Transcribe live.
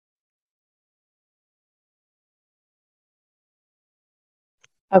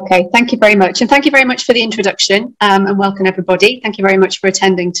Okay, thank you very much. And thank you very much for the introduction, and welcome everybody. Thank you very much for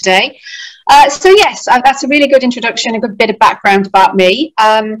attending today. So yes, that's a really good introduction, a good bit of background about me.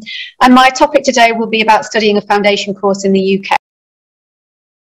 And my topic today will be about studying a foundation course in the UK.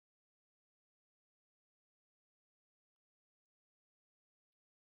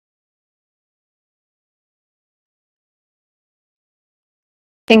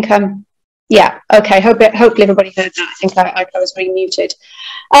 I think yeah, okay, hopefully everybody heard that. I think I was being muted.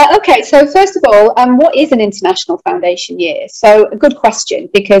 Okay, so first of all, what is an international foundation year? So a good question,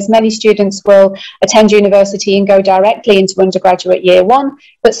 because many students will attend university and go directly into undergraduate year one,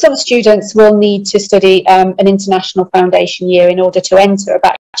 but some students will need to study an international foundation year in order to enter a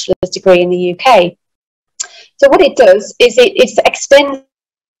bachelor's degree in the UK. So what it does is it extends.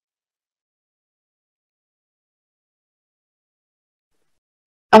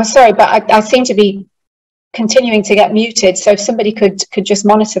 I'm sorry, but I seem to be continuing to get muted, so if somebody could just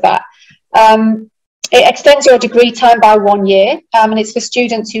monitor that. It extends your degree time by 1 year, and it's for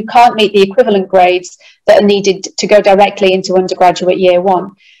students who can't meet the equivalent grades that are needed to go directly into undergraduate year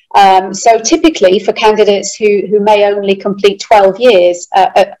one. So typically for candidates who may only complete 12 years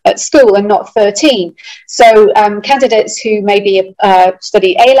at school and not 13. So candidates who maybe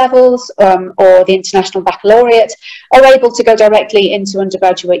study A-levels or the International Baccalaureate are able to go directly into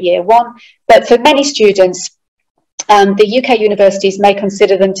undergraduate year one. But for many students, the UK universities may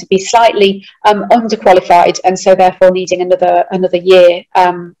consider them to be slightly underqualified, and so therefore needing another year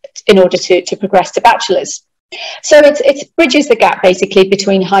in order to progress to bachelor's. So it bridges the gap basically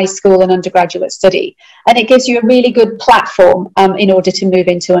between high school and undergraduate study, and it gives you a really good platform in order to move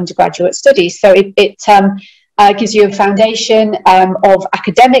into undergraduate studies. So it gives you a foundation of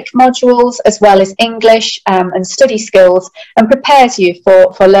academic modules as well as English and study skills, and prepares you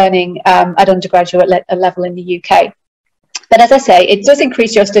for learning at undergraduate level in the UK. But as I say, it does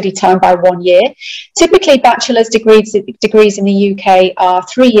increase your study time by 1 year. Typically, bachelor's degrees in the UK are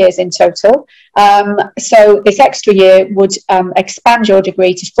 3 years in total. So this extra year would expand your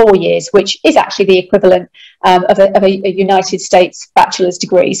degree to 4 years, which is actually the equivalent of a United States bachelor's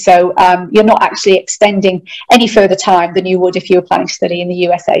degree. So you're not actually extending any further time than you would if you were planning to study in the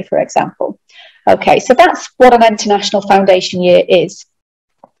USA, for example. Okay, so that's what an international foundation year is.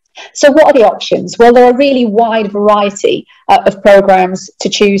 So what are the options? Well, there are a really wide variety of programs to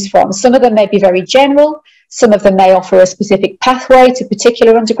choose from. Some of them may be very general. Some of them may offer a specific pathway to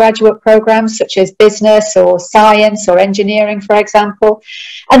particular undergraduate programs, such as business or science or engineering, for example.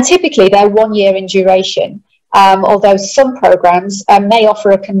 And typically they're 1 year in duration. Although some programs may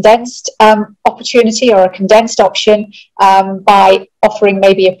offer a condensed opportunity or a condensed option by offering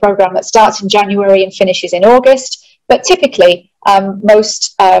maybe a program that starts in January and finishes in August. But typically,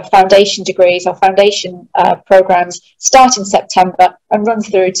 most foundation degrees or foundation programs start in September and run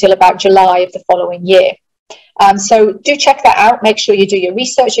through till about July of the following year. So do check that out. Make sure you do your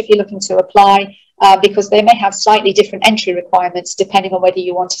research if you're looking to apply, because they may have slightly different entry requirements depending on whether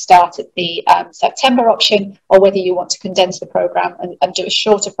you want to start at the September option or whether you want to condense the program and do a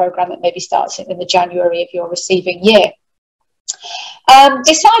shorter program that maybe starts in the January of your receiving year.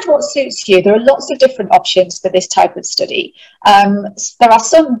 Decide what suits you. There are lots of different options for this type of study. There are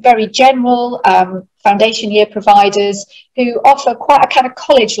some very general foundation year providers who offer quite a kind of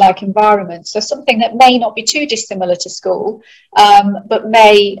college-like environment, so something that may not be too dissimilar to school, but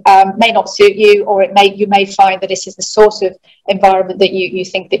may not suit you, or you may find that this is the sort of environment that you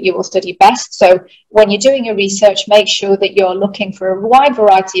think that you will study best. So when you're doing your research, make sure that you're looking for a wide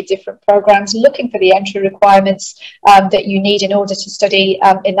variety of different programs, looking for the entry requirements that you need in order to study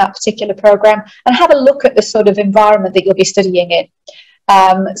in that particular program, and have a look at the sort of environment that you'll be studying in.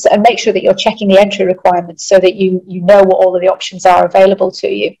 And make sure that you're checking the entry requirements so that you know what all of the options are available to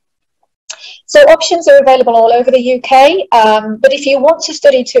you. So options are available all over the UK, but if you want to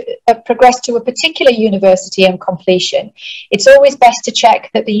study to progress to a particular university on completion, it's always best to check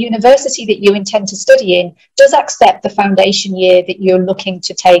that the university that you intend to study in does accept the foundation year that you're looking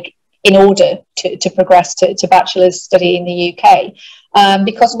to take in order to progress to bachelor's study in the UK.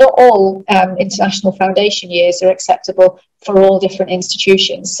 Because not all international foundation years are acceptable for all different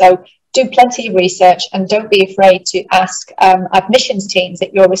institutions. So do plenty of research and don't be afraid to ask admissions teams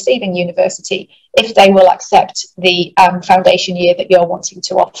at your receiving university if they will accept the foundation year that you're wanting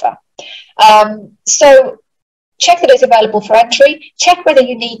to offer. So check that it's available for entry, check whether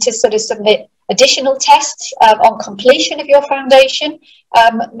you need to sort of submit additional tests on completion of your foundation.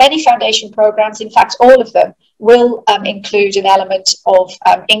 Many foundation programs, in fact all of them, will include an element of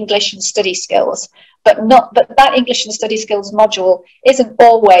English and study skills, but that English and study skills module isn't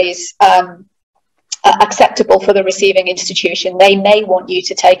always acceptable for the receiving institution, they may want you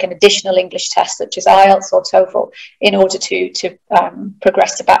to take an additional English test such as IELTS or TOEFL in order to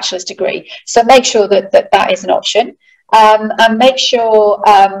progress to bachelor's degree. So make sure that is an option, and make sure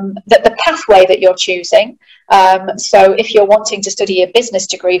that the pathway that you're choosing, so if you're wanting to study a business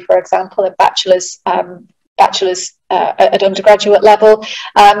degree, for example, a bachelor's at undergraduate level,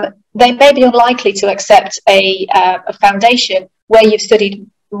 they may be unlikely to accept a foundation where you've studied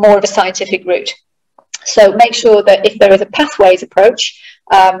more of a scientific route. So make sure that if there is a pathways approach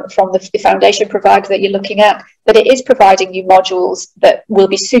from the foundation provider that you're looking at, that it is providing you modules that will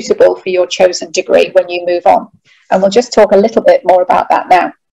be suitable for your chosen degree when you move on. And we'll just talk a little bit more about that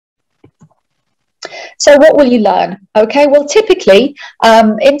now. So what will you learn? Okay, well, typically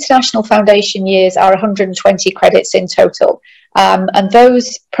international foundation years are 120 credits in total. And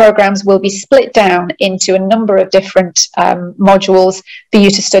those programs will be split down into a number of different modules for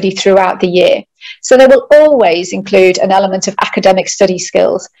you to study throughout the year. So they will always include an element of academic study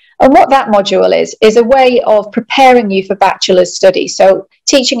skills. And what that module is a way of preparing you for bachelor's study. So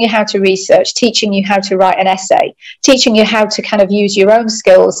teaching you how to research, teaching you how to write an essay, teaching you how to kind of use your own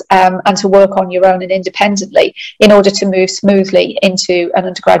skills and to work on your own and independently in order to move smoothly into an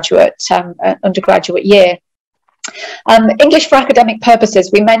undergraduate year. English for academic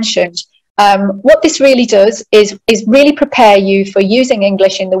purposes, we mentioned. What this really does is really prepare you for using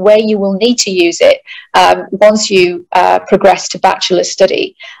English in the way you will need to use it once you progress to bachelor's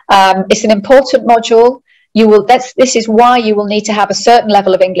study. It's an important module. This is why you will need to have a certain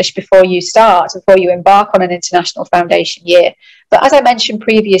level of English before you embark on an international foundation year. But as I mentioned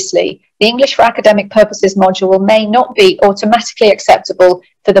previously, the English for academic purposes module may not be automatically acceptable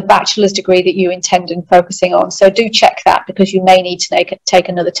for the bachelor's degree that you intend on focusing on. So do check that, because you may need to take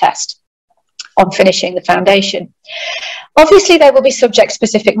another test on finishing the foundation. Obviously, there will be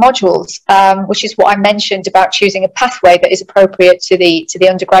subject-specific modules, which is what I mentioned about choosing a pathway that is appropriate to the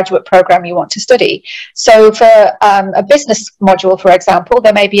undergraduate program you want to study. So for a business module, for example,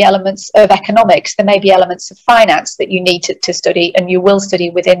 there may be elements of economics, there may be elements of finance that you need to study, and you will study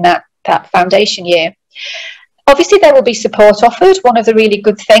within that foundation year. Obviously, there will be support offered. One of the really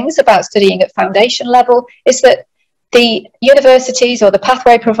good things about studying at foundation level is that the universities or the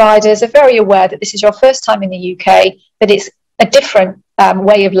pathway providers are very aware that this is your first time in the UK, that it's a different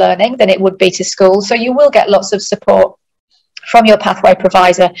way of learning than it would be to school. So you will get lots of support from your pathway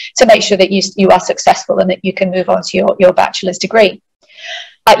provider to make sure that you are successful and that you can move on to your bachelor's degree.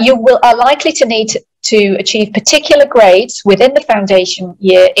 You are likely to need to achieve particular grades within the foundation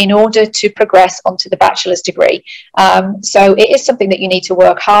year in order to progress onto the bachelor's degree. So it is something that you need to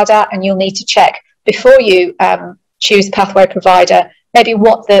work hard at, and you'll need to check before you choose pathway provider, maybe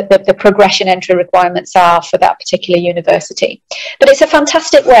what the progression entry requirements are for that particular university. But it's a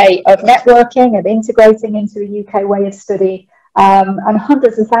fantastic way of networking and integrating into the UK way of study, and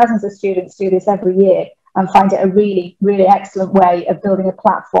hundreds and thousands of students do this every year and find it a really, really excellent way of building a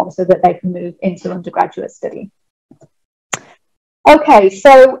platform so that they can move into undergraduate study. Okay,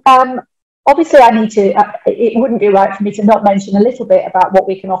 so obviously it wouldn't be right for me to not mention a little bit about what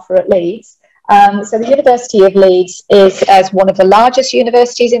we can offer at Leeds. So the University of Leeds is as one of the largest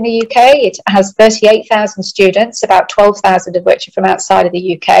universities in the UK. It has 38,000 students, about 12,000 of which are from outside of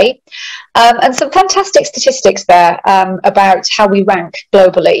the UK. And some fantastic statistics there about how we rank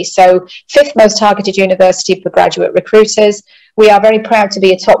globally. So 5th most targeted university for graduate recruiters. We are very proud to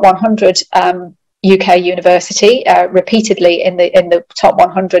be a top 100 UK university, repeatedly in the top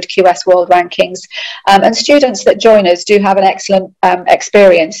 100 QS World Rankings, and students that join us do have an excellent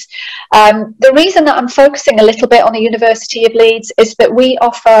experience. The reason that I'm focusing a little bit on the University of Leeds is that we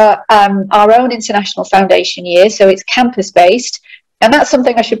offer our own international foundation year, so it's campus based. And that's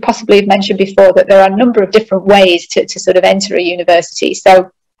something I should possibly have mentioned before, that there are a number of different ways to sort of enter a university.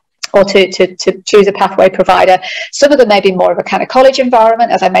 So, or to choose a pathway provider. Some of them may be more of a kind of college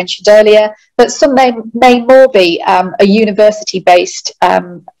environment, as I mentioned earlier, but some may more be a university-based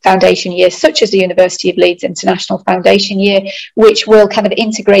foundation year, such as the University of Leeds International Foundation Year, which will kind of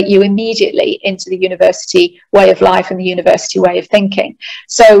integrate you immediately into the university way of life and the university way of thinking.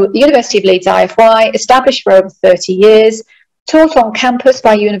 So the University of Leeds IFY, established for over 30 years, taught on campus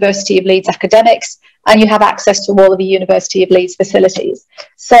by University of Leeds academics, and you have access to all of the University of Leeds facilities.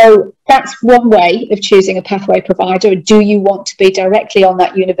 So that's one way of choosing a pathway provider. Do you want to be directly on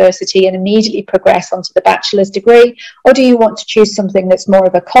that university and immediately progress onto the bachelor's degree? Or do you want to choose something that's more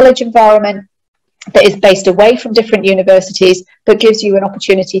of a college environment, that is based away from different universities, but gives you an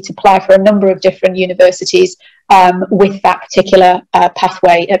opportunity to apply for a number of different universities with that particular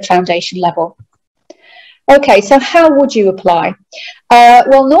pathway at foundation level? Okay, so how would you apply?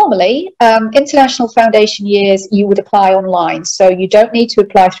 Well, normally, international foundation years, you would apply online. So you don't need to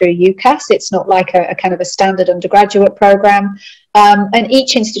apply through UCAS. It's not like a kind of a standard undergraduate program. And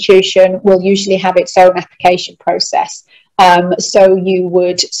each institution will usually have its own application process. So you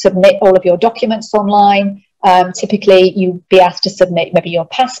would submit all of your documents online. Typically, you'd be asked to submit maybe your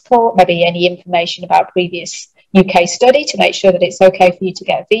passport, maybe any information about previous UK study to make sure that it's okay for you to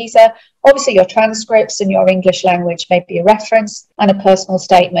get a visa. Obviously, your transcripts and your English language may be a reference, and a personal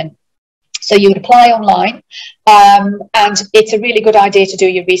statement. So you would apply online, and it's a really good idea to do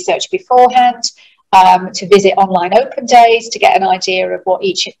your research beforehand, to visit online open days to get an idea of what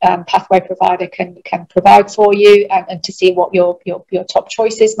each pathway provider can provide for you, and to see what your top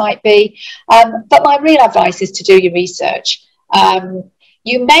choices might be. But my real advice is to do your research.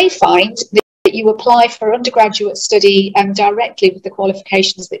 You may find that you apply for undergraduate study directly with the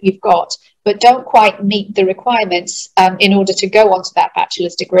qualifications that you've got, but don't quite meet the requirements in order to go on to that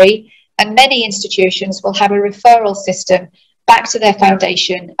bachelor's degree. And many institutions will have a referral system back to their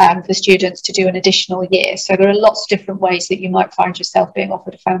foundation for students to do an additional year. So there are lots of different ways that you might find yourself being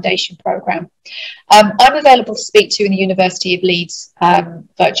offered a foundation programme. I'm available to speak to in the University of Leeds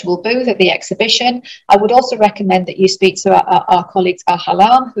virtual booth at the exhibition. I would also recommend that you speak to our colleagues, our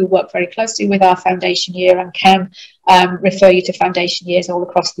Helen, who work very closely with our foundation year and can refer you to foundation years all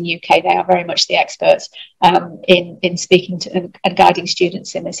across the UK. They are very much the experts in speaking to and guiding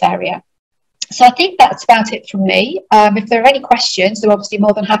students in this area. So I think that's about it from me. If there are any questions, they're obviously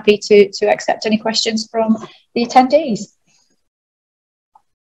more than happy to accept any questions from the attendees.